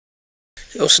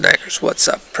Yo snackers, what's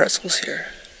up? Pretzels here.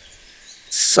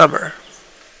 It's summer,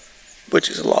 which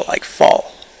is a lot like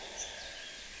fall.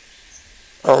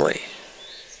 Only,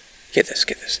 get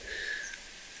this.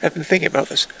 I've been thinking about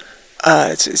this.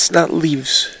 It's not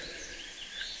leaves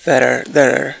that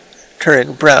are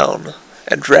turning brown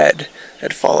and red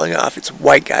and falling off. It's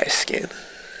white guy skin.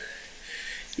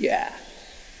 Yeah.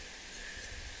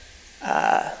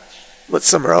 What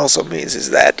summer also means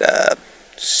is that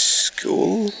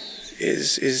school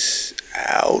is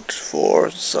out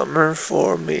for summer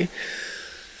for me,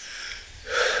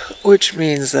 which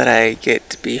means that I get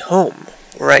to be home.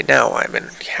 Right now I'm in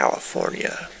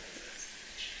California.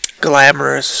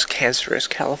 Glamorous, cancerous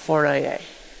California.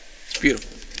 It's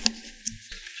beautiful.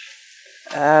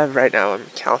 Right now I'm in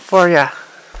California.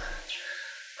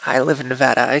 I live in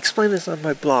Nevada. I explained this on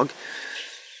my blog.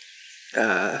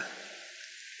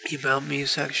 About me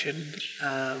section.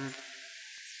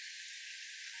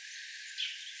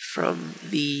 From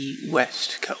the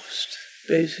West Coast.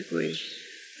 Basically,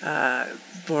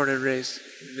 born and raised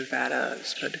in Nevada,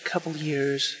 spent a couple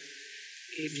years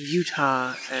in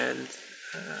Utah, and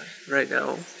right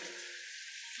now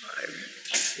I'm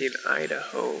in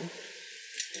Idaho.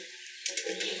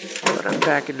 But I'm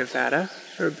back in Nevada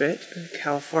for a bit, in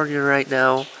California right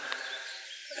now.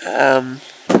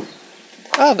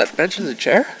 Oh, that bench is a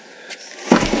chair?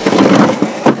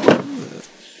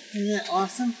 Isn't that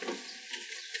awesome?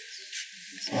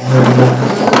 We're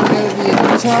gonna be in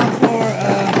Utah for,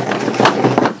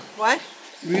 What?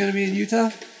 we're gonna be in Utah?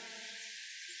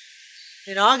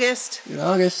 In August. In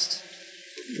August.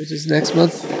 Which is next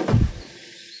month.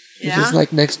 Yeah. Which is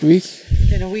like next week.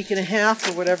 In a week and a half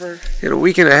or whatever. In a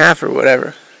week and a half or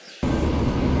whatever.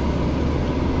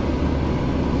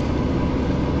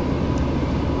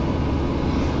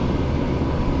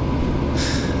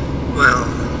 Well,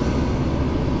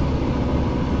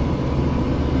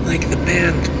 like the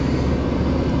band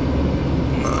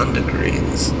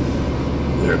Mondegreens,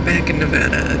 we're back in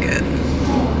Nevada again.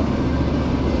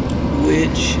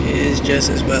 Which is just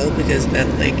as well because that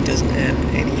lake doesn't have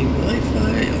any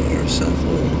Wi-Fi or cell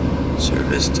phone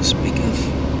service to speak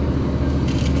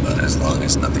of. But as long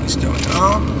as nothing's going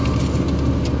on,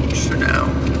 for now,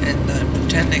 and I'm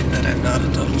pretending that I'm not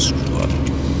a total screw-up,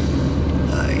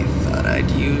 I thought I'd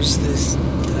use this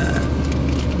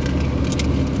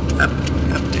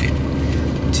update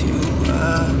to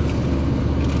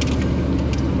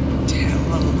tell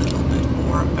a little bit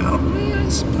more about me, I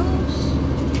suppose.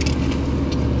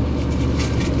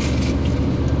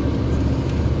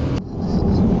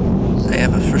 I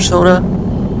have a persona,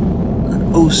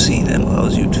 an OC that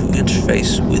allows you to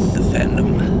interface with the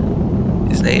fandom.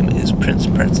 His name is Prince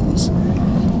Pretzels.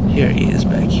 Here he is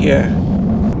back here.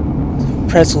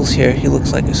 Pretzels here, he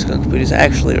looks like a skunk, but he's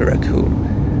actually a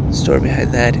raccoon. The story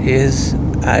behind that is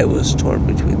I was torn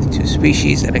between the two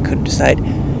species and I couldn't decide.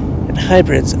 And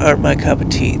hybrids aren't my cup of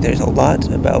tea. There's a lot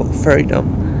about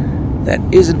furrydom that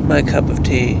isn't my cup of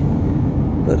tea,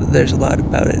 but there's a lot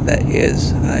about it that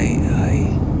is. I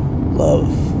love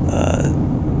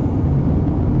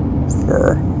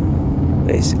fur,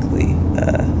 basically,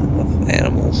 of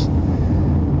animals,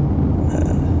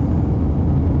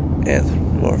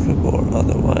 anthropomorphic or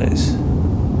otherwise.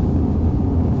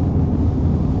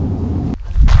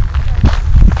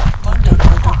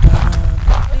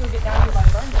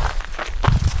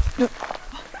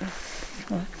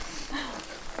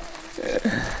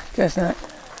 Guess not.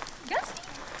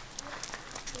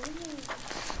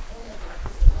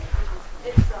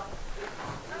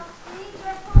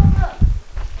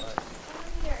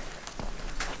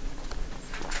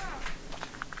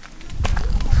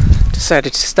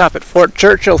 Decided to stop at Fort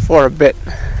Churchill for a bit.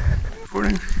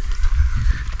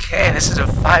 Okay, this is a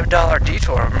 $5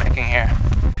 detour we're making here.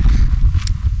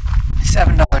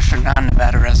 $7 for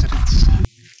non-Nevada residents.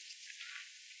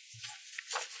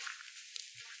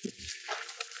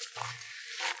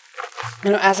 You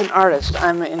know, as an artist,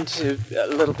 I'm into a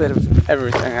little bit of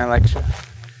everything. I like to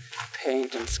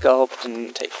paint and sculpt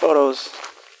and take photos.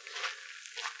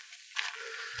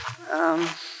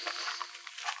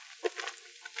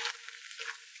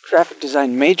 Graphic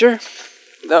design major,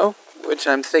 though, which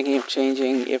I'm thinking of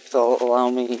changing if they'll allow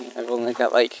me. I've only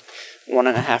got like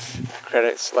 1.5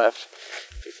 credits left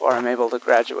before I'm able to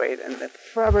graduate, and they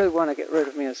probably want to get rid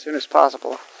of me as soon as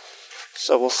possible.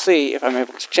 So we'll see if I'm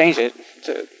able to change it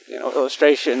to, you know,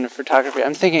 illustration, photography.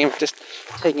 I'm thinking of just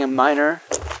taking a minor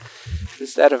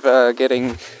instead of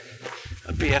getting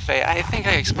a BFA. I think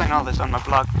I explained all this on my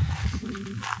blog.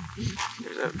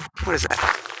 There's a, what is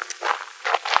that?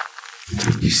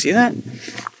 You see that?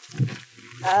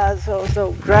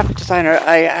 So graphic designer,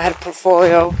 I had a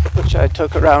portfolio which I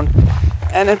took around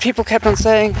And then people kept on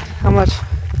saying how much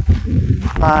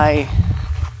my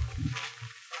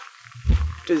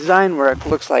design work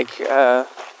looks like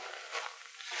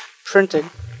printing,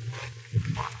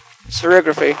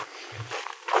 serigraphy.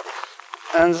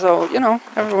 And so, you know,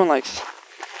 everyone likes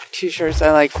t-shirts.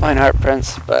 I like fine art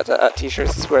prints, but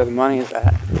t-shirts is where the money is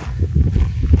at.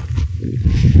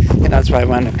 And that's why I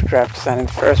went into graphic design in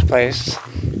the first place.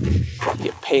 You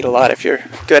get paid a lot if you're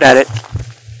good at it.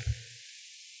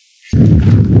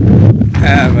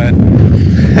 But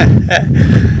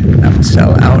I'm a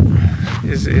sellout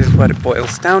is what it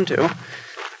boils down to.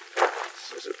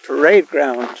 This is a parade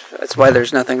ground. That's why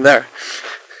there's nothing there.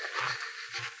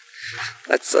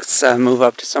 Let's move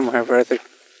up to somewhere where the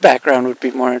background would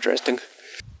be more interesting.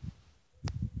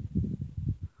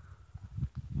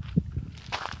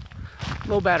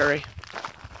 Low battery.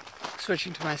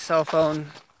 Switching to my cell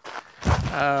phone.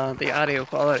 The audio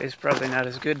quality is probably not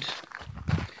as good.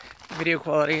 Video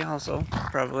quality also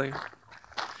probably.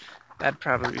 That'd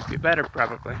probably be better,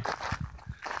 probably.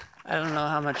 I don't know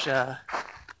how much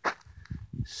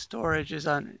storage is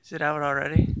on. Is it out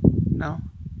already? No?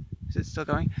 Is it still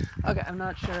going? Okay, I'm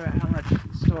not sure how much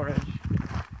storage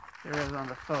there is on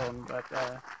the phone, but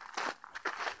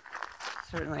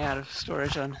certainly out of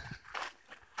storage on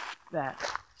that.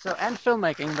 So, and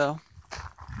filmmaking though,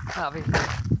 obviously.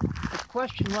 The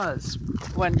question was,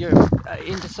 when you're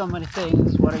into so many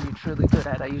things, what are you truly good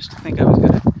at? I used to think I was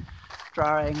good at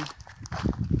drawing.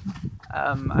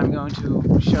 I'm going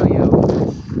to show you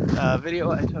a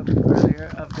video I took earlier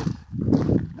of this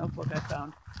notebook I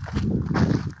found,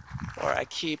 or I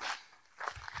keep.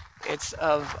 It's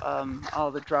of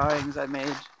all the drawings I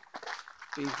made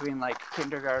between like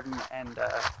kindergarten and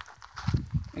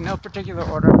in no particular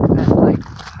order, and like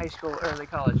high school, early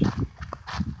college.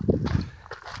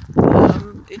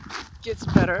 It gets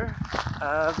better,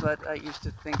 but I used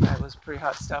to think I was pretty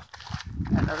hot stuff,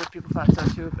 and other people thought so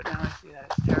too, but now I see that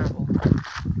it's terrible.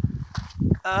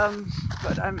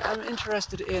 But I'm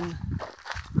interested in,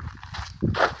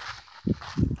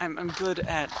 I'm good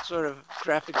at sort of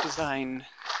graphic design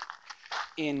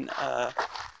in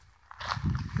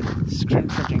screen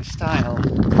printing style.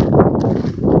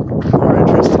 I'm more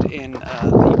interested in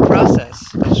the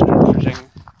process of screen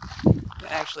printing,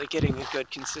 actually getting a good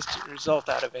consistent result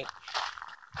out of it,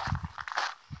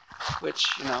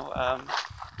 which, you know,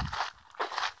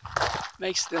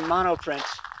 makes the monoprint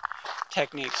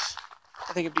techniques,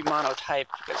 I think it'd be monotype,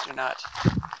 because you're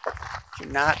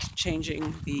not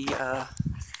changing the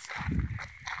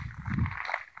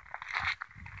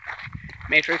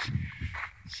matrix.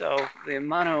 So the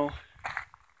monotype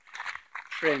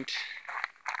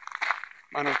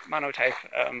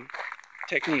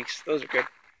techniques, those are good.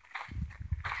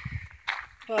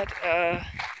 But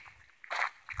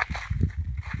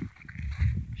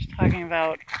just talking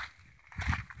about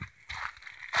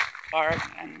art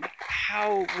and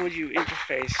how would you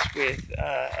interface with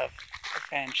a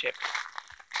fanship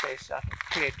based off of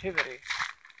creativity.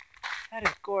 That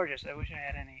is gorgeous. I wish I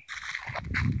had any.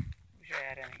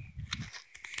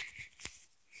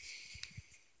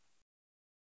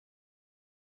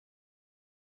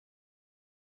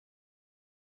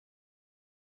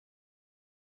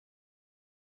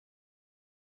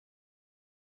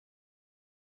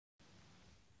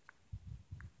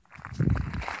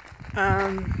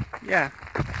 Yeah,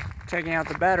 taking out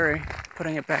the battery,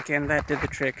 putting it back in, that did the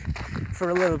trick for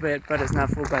a little bit, but it's not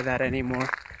fooled by that anymore.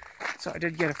 So I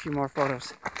did get a few more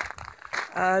photos.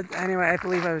 Anyway, I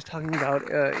believe I was talking about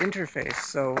interface,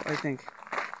 so I think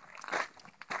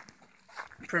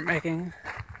printmaking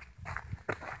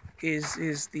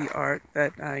is the art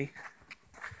that I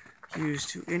use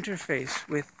to interface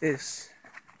with this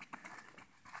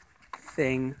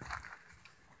thing